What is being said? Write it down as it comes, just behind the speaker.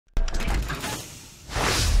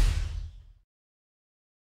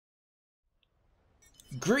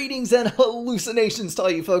Greetings and hallucinations to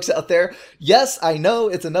all you folks out there. Yes, I know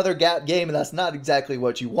it's another Gap game and that's not exactly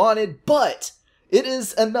what you wanted, but it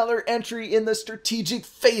is another entry in the Strategic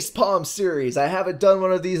Facepalm series. I haven't done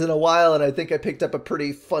one of these in a while, and I think I picked up a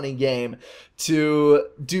pretty funny game to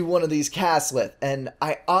do one of these casts with. And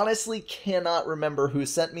I honestly cannot remember who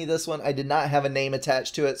sent me this one. I did not have a name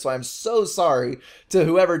attached to it, so I'm so sorry to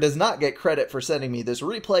whoever does not get credit for sending me this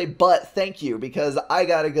replay, but thank you, because I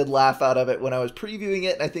got a good laugh out of it when I was previewing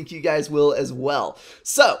it, and I think you guys will as well.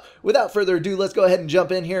 So, without further ado, let's go ahead and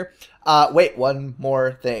jump in here. Wait, one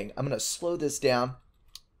more thing. I'm going to slow this down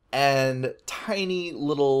and tiny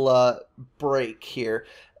little break here.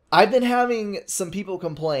 I've been having some people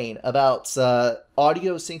complain about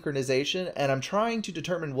audio synchronization, and I'm trying to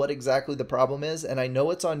determine what exactly the problem is, and I know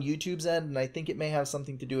it's on YouTube's end, and I think it may have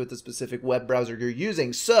something to do with the specific web browser you're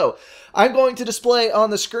using. So, I'm going to display on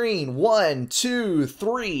the screen 1, 2,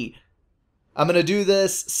 3... I'm going to do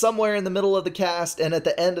this somewhere in the middle of the cast and at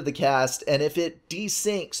the end of the cast, and if it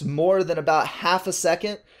desyncs more than about half a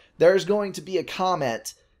second, there's going to be a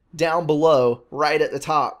comment down below right at the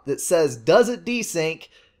top that says, does it desync?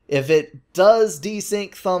 If it does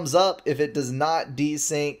desync, thumbs up. If it does not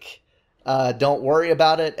desync, don't worry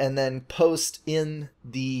about it, and then post in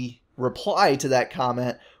the reply to that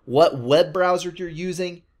comment what web browser you're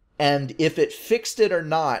using and if it fixed it or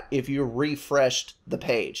not if you refreshed the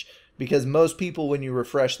page. Because most people, when you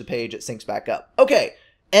refresh the page, it syncs back up. Okay,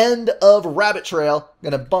 end of rabbit trail. I'm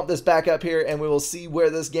going to bump this back up here, and we will see where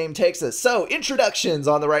this game takes us. So, introductions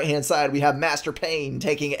on the right-hand side. We have Master Pain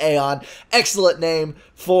taking Aeon. Excellent name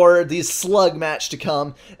for the slug match to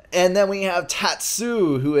come. And then we have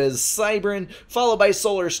Tatsu, who is Cybran, followed by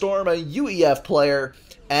Solar Storm, a UEF player.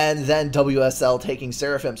 And then WSL taking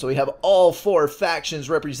Seraphim. So we have all four factions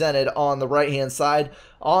represented on the right-hand side.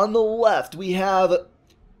 On the left, we have...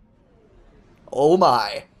 oh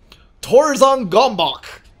my. Torzan Gombok.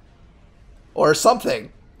 Or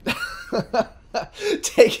something.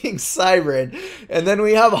 Taking Cybran. And then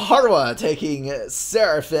we have Harwa taking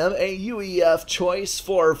Seraphim, a UEF choice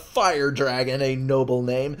for Fire Dragon, a noble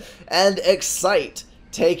name. And Excite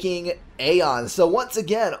taking Aeon. So once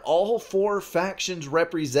again, all four factions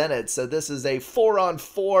represented. So this is a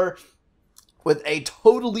 4-on-4 with a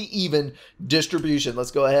totally even distribution.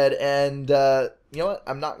 Let's go ahead and... you know what?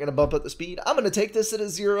 I'm not going to bump up the speed. I'm going to take this at a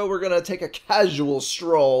 0. We're going to take a casual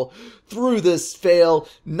stroll through this fail,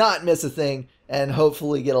 not miss a thing, and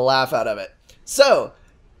hopefully get a laugh out of it. So,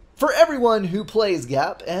 for everyone who plays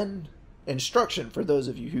Gap, and instruction for those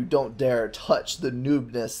of you who don't dare touch the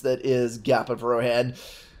noobness that is Gap of Rohan,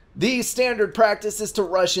 the standard practice is to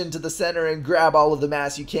rush into the center and grab all of the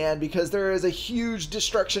mass you can, because there is a huge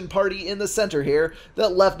destruction party in the center here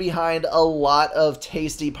that left behind a lot of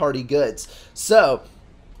tasty party goods. So,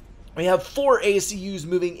 we have 4 ACUs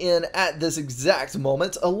moving in at this exact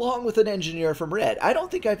moment, along with an engineer from Red. I don't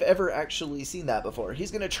think I've ever actually seen that before. He's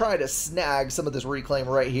going to try to snag some of this reclaim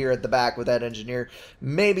right here at the back with that engineer.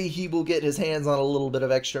 Maybe he will get his hands on a little bit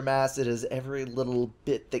of extra mass. It is every little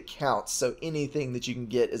bit that counts, so anything that you can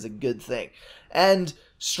get is a good thing. And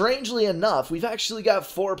strangely enough, we've actually got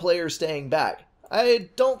 4 players staying back. I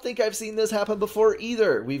don't think I've seen this happen before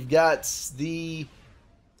either. We've got the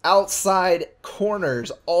outside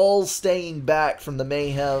corners all staying back from the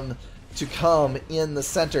mayhem to come in the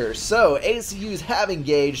center. So ACUs have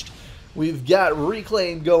engaged. We've got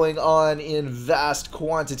reclaim going on in vast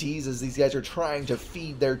quantities as these guys are trying to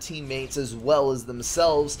feed their teammates as well as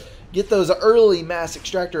themselves, get those early mass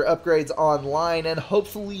extractor upgrades online, and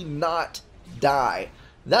hopefully not die.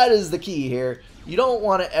 That is the key here. You don't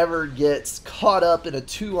want to ever get caught up in a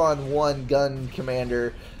 2-on-1 gun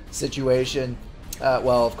commander situation.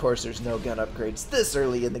 Well, of course, there's no gun upgrades this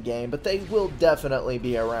early in the game, but they will definitely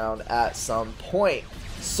be around at some point.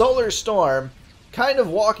 Solar Storm kind of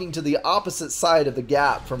walking to the opposite side of the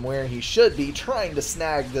gap from where he should be, trying to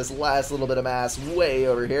snag this last little bit of mass way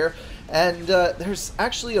over here. And there's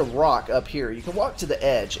actually a rock up here. You can walk to the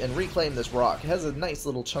edge and reclaim this rock. It has a nice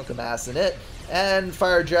little chunk of mass in it. And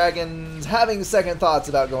Fire Dragon's having second thoughts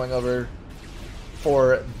about going over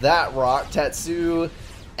for that rock. Tatsu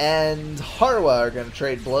and Harwa are going to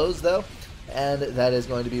trade blows, though, and that is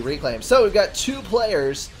going to be reclaimed. So we've got 2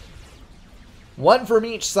 players, one from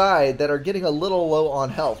each side, that are getting a little low on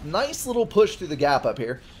health. Nice little push through the gap up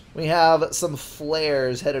here. We have some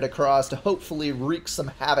flares headed across to hopefully wreak some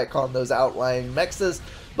havoc on those outlying mexes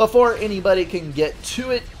before anybody can get to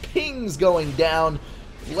it. Pings going down,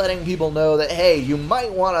 letting people know that, hey, you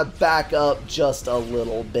might want to back up just a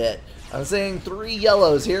little bit. I'm seeing 3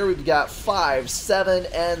 yellows here. We've got 5, 7,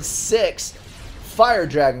 and 6. Fire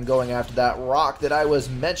Dragon going after that rock that I was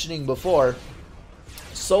mentioning before.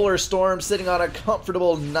 Solar Storm sitting on a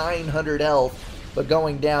comfortable 900 health, but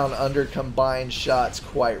going down under combined shots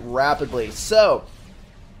quite rapidly. So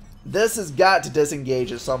this has got to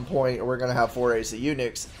disengage at some point, or we're going to have 4 ACU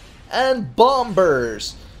nukes. And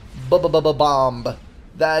Bombers! Bomb.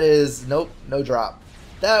 That is, nope, no drop.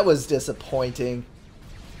 That was disappointing.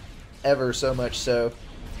 Ever so much so.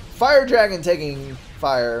 Fire Dragon taking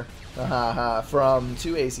fire from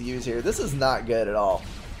 2 ACUs here. This is not good at all.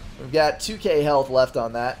 We've got 2k health left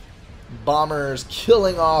on that. Bombers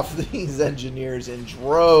killing off these engineers in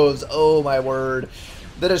droves. Oh my word.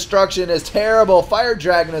 The destruction is terrible. Fire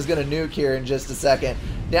Dragon is going to nuke here in just a second.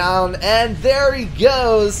 Down, and there he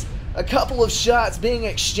goes. A couple of shots being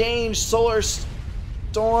exchanged. Solar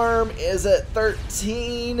Storm is at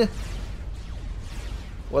 13.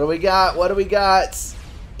 What do we got? What do we got?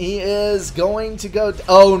 He is going to go...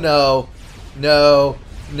 Oh, no. No.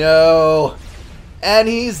 No. And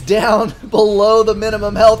he's down below the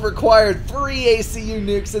minimum health required. 3 ACU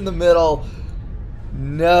nukes in the middle.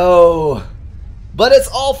 No. But it's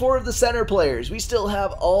all 4 of the center players. We still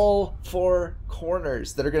have all 4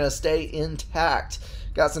 corners that are going to stay intact.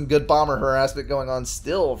 Got some good bomber harassment going on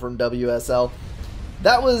still from WSL.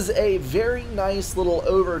 That was a very nice little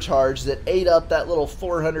overcharge that ate up that little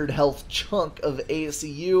 400 health chunk of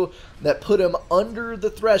ACU that put him under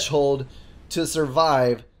the threshold to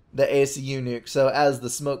survive the ACU nuke. So as the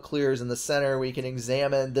smoke clears in the center, we can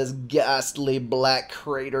examine this ghastly black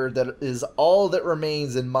crater that is all that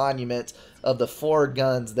remains in Monument of the 4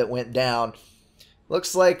 guns that went down.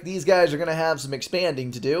 Looks like these guys are going to have some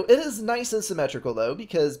expanding to do. It is nice and symmetrical, though,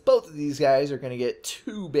 because both of these guys are going to get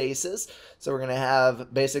 2 bases. So we're going to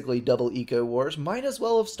have basically double eco wars. Might as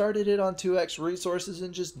well have started it on 2x resources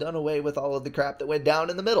and just done away with all of the crap that went down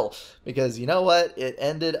in the middle. Because you know what? It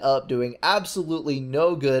ended up doing absolutely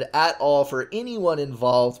no good at all for anyone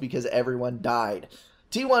involved because everyone died.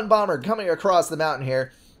 T1 Bomber coming across the mountain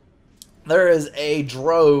here. There is a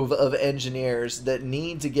drove of engineers that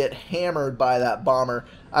need to get hammered by that bomber.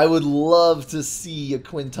 I would love to see a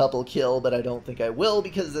quintuple kill, but I don't think I will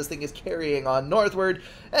because this thing is carrying on northward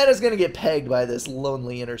and is going to get pegged by this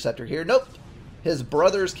lonely interceptor here. Nope. His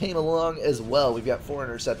brothers came along as well. We've got 4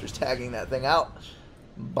 interceptors tagging that thing out.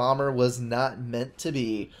 Bomber was not meant to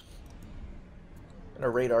be. And a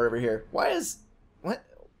radar over here. Why is... What?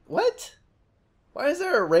 What? Why is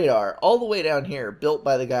there a radar all the way down here built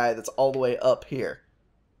by the guy that's all the way up here?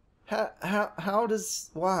 How does...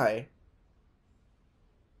 Why?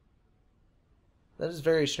 That is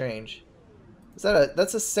very strange. Is that a...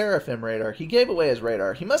 That's a Seraphim radar. He gave away his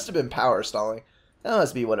radar. He must have been power stalling. That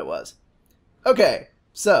must be what it was. Okay,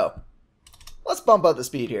 so... Let's bump up the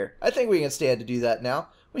speed here. I think we can stand to do that now.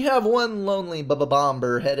 We have one lonely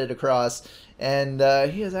bomber headed across, and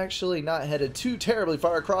he is actually not headed too terribly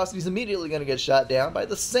far across. He's immediately going to get shot down by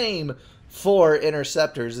the same 4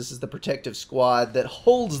 interceptors. This is the protective squad that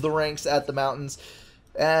holds the ranks at the mountains,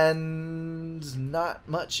 and not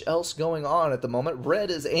much else going on at the moment. Red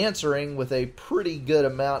is answering with a pretty good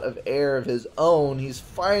amount of air of his own. He's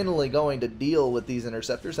finally going to deal with these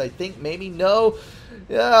interceptors. I think maybe no.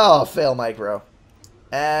 Oh, fail micro.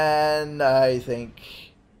 And I think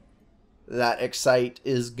that Excite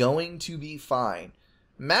is going to be fine.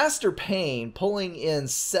 Master Pain pulling in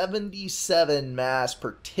 77 mass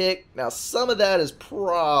per tick. Now some of that is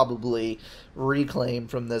probably reclaimed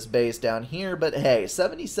from this base down here, but hey,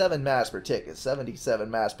 77 mass per tick is 77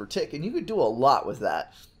 mass per tick, and you could do a lot with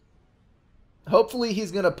that. Hopefully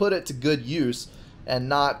he's going to put it to good use and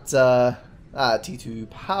not T2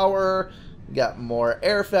 power. Got more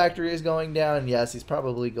air factories going down. Yes, he's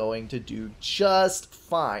probably going to do just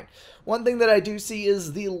fine. One thing that I do see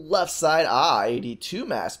is the left side. 82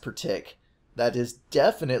 mass per tick. That is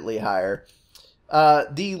definitely higher.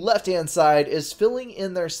 The left-hand side is filling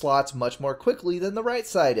in their slots much more quickly than the right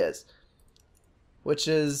side is. Which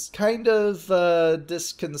is kind of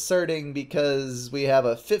disconcerting because we have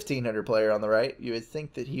a 1500 player on the right. You would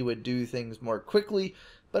think that he would do things more quickly,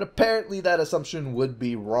 but apparently that assumption would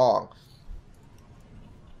be wrong.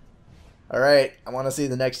 Alright, I want to see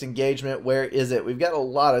the next engagement. Where is it? We've got a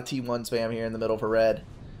lot of T1 spam here in the middle for red.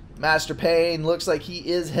 Master Pain looks like he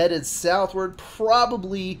is headed southward.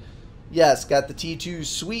 Probably, yes, got the T2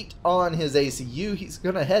 suite on his ACU. He's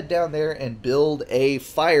going to head down there and build a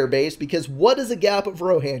fire base, because what is a Gap of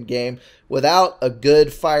Rohan game without a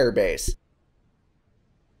good fire base?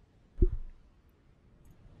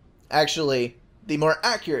 Actually, the more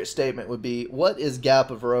accurate statement would be, what is Gap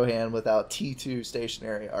of Rohan without T2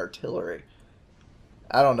 stationary artillery?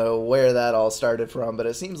 I don't know where that all started from, but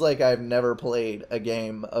it seems like I've never played a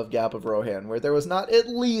game of Gap of Rohan where there was not at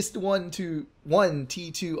least one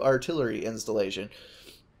T2 artillery installation.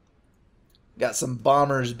 Got some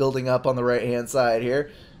bombers building up on the right-hand side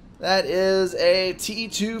here. That is a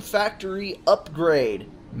T2 factory upgrade.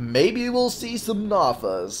 Maybe we'll see some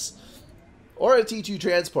Nothas. Or a T2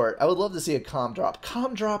 transport. I would love to see a comm drop.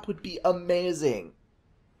 Comm drop would be amazing.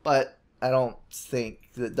 But I don't think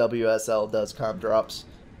that WSL does comm drops.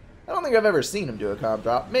 I don't think I've ever seen him do a comm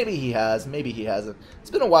drop. Maybe he has, maybe he hasn't.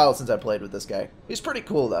 It's been a while since I played with this guy. He's pretty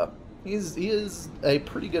cool though. He is a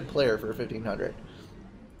pretty good player for 1500.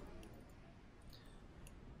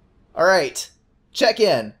 Alright, check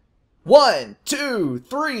in. 1, 2,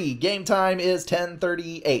 3. Game time is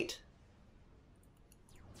 10:38.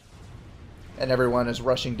 And everyone is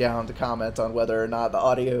rushing down to comment on whether or not the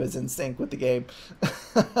audio is in sync with the game.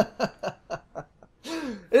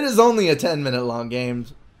 It is only a 10-minute long game,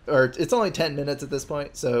 or it's only 10 minutes at this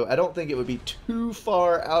point, so I don't think it would be too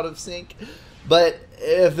far out of sync. But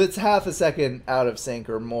if it's half a second out of sync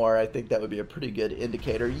or more, I think that would be a pretty good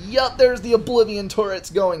indicator. Yup, there's the Oblivion turrets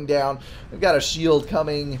going down. We've got a shield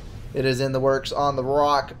coming. It is in the works on the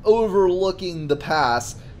rock overlooking the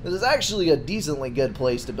pass. This is actually a decently good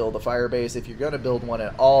place to build a fire base if you're going to build one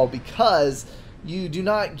at all, because you do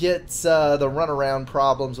not get the runaround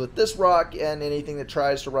problems with this rock, and anything that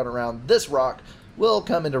tries to run around this rock will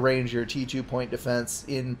come into range of your T2 point defense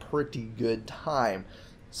in pretty good time.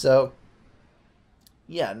 So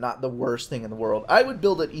yeah, not the worst thing in the world. I would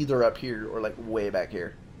build it either up here or like way back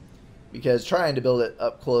here, because trying to build it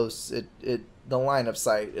up close, the line of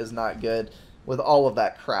sight is not good with all of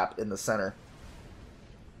that crap in the center.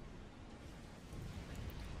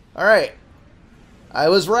 Alright, I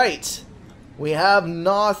was right. We have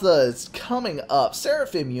Nothas coming up.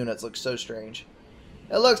 Seraphim units look so strange.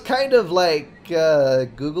 It looks kind of like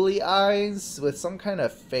googly eyes with some kind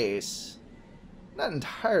of face. Not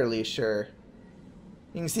entirely sure.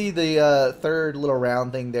 You can see the third little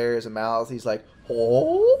round thing there is a mouth. He's like,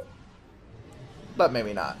 oh? But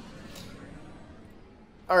maybe not.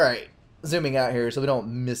 Alright, zooming out here so we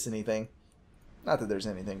don't miss anything. Not that there's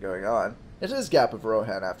anything going on. It is Gap of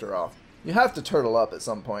Rohan after all. You have to turtle up at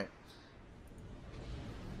some point.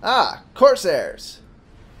 Ah, Corsairs.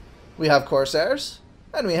 We have Corsairs,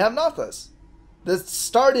 and we have Nothas. This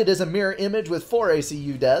started as a mirror image with 4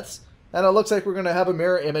 ACU deaths, and it looks like we're going to have a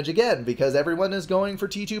mirror image again, because everyone is going for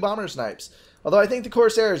T2 bomber snipes. Although I think the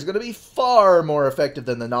Corsairs is going to be far more effective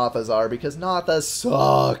than the Nothas are, because Nothas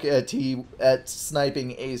suck at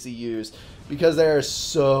sniping ACUs, because they are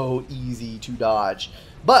so easy to dodge.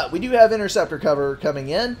 But we do have interceptor cover coming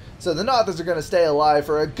in, so the Nothas are going to stay alive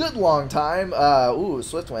for a good long time. Ooh,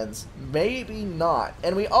 Swift Winds. Maybe not.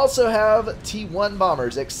 And we also have T1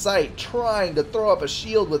 bombers. Excite trying to throw up a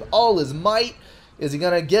shield with all his might. Is he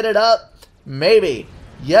going to get it up? Maybe.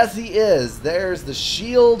 Yes, he is. There's the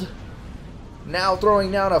shield. Now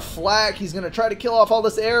throwing down a flak. He's going to try to kill off all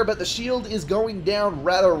this air, but the shield is going down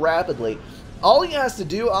rather rapidly. All he has to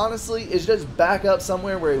do, honestly, is just back up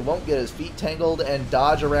somewhere where he won't get his feet tangled and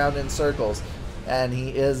dodge around in circles. And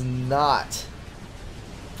he is not.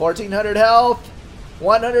 1400 health,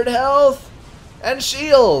 100 health, and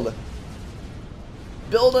shield.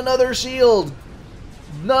 Build another shield.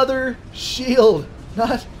 Another shield.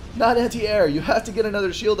 Not anti-air. You have to get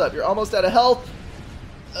another shield up. You're almost out of health.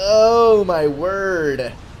 Oh my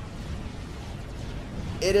word.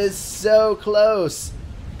 It is so close.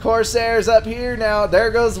 Corsairs up here now. There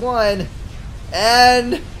goes one.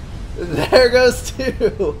 And there goes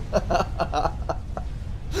two.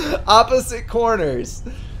 Opposite corners.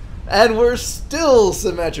 And we're still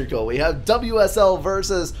symmetrical. We have WSL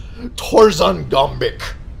versus Torzangombik.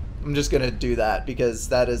 I'm just going to do that because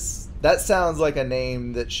that sounds like a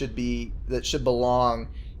name that should belong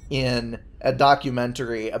in a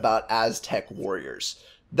documentary about Aztec warriors.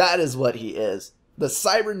 That is what he is. The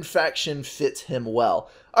Siren faction fits him well.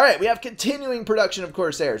 Alright, we have continuing production of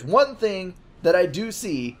Corsairs. One thing that I do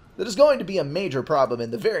see that is going to be a major problem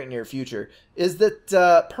in the very near future is that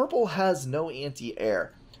Purple has no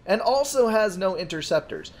anti-air and also has no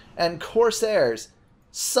interceptors. And Corsairs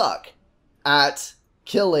suck at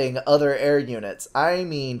killing other air units. I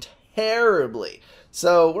mean terribly.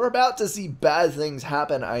 So we're about to see bad things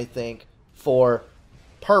happen, I think, for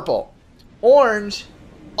Purple. Orange,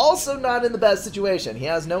 also not in the best situation. He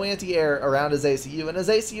has no anti-air around his ACU, and his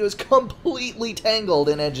ACU is completely tangled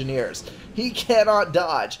in engineers. He cannot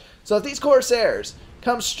dodge. So if these Corsairs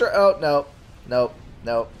come straight... Oh, no. Nope.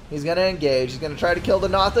 Nope. He's going to engage. He's going to try to kill the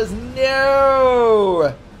Nothas.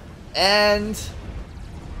 No! And...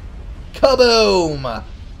 kaboom!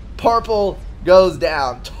 Purple goes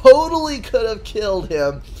down. Totally could have killed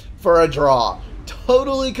him for a draw.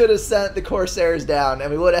 Totally could have sent the Corsairs down,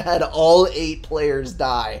 and we would have had all 8 players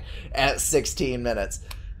die at 16 minutes.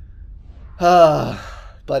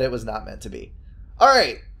 But it was not meant to be.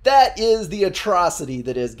 Alright, that is the atrocity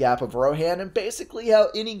that is Gap of Rohan, and basically how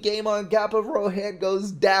any game on Gap of Rohan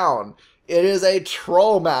goes down. It is a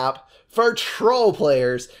troll map for troll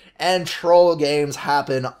players, and troll games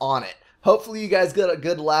happen on it. Hopefully you guys got a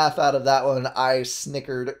good laugh out of that one. I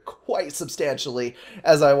snickered quite substantially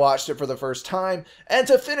as I watched it for the first time. And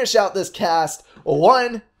to finish out this cast,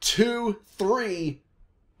 1, 2, 3,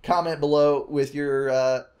 comment below with your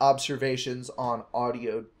observations on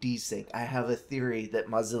audio desync. I have a theory that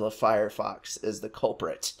Mozilla Firefox is the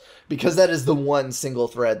culprit, because that is the one single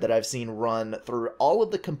thread that I've seen run through all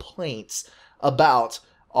of the complaints about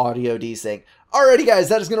audio desync. Alrighty guys,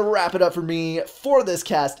 that is going to wrap it up for me for this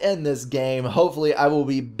cast and this game. Hopefully I will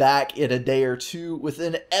be back in a day or two with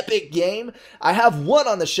an epic game. I have one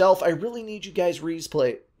on the shelf. I really need you guys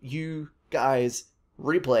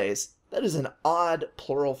replays. That is an odd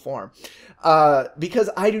plural form. Because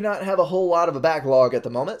I do not have a whole lot of a backlog at the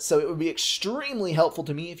moment, so it would be extremely helpful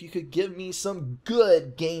to me if you could give me some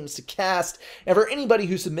good games to cast. And for anybody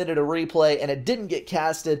who submitted a replay and it didn't get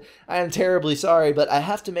casted, I am terribly sorry, but I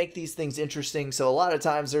have to make these things interesting, so a lot of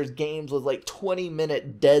times there's games with like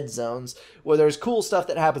 20-minute dead zones where there's cool stuff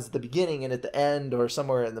that happens at the beginning and at the end or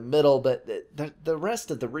somewhere in the middle, but the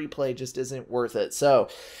rest of the replay just isn't worth it. So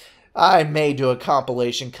I may do a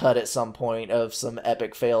compilation cut at some point of some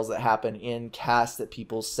epic fails that happen in casts that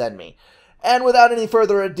people send me. And without any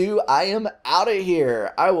further ado, I am out of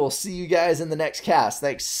here. I will see you guys in the next cast.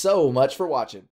 Thanks so much for watching.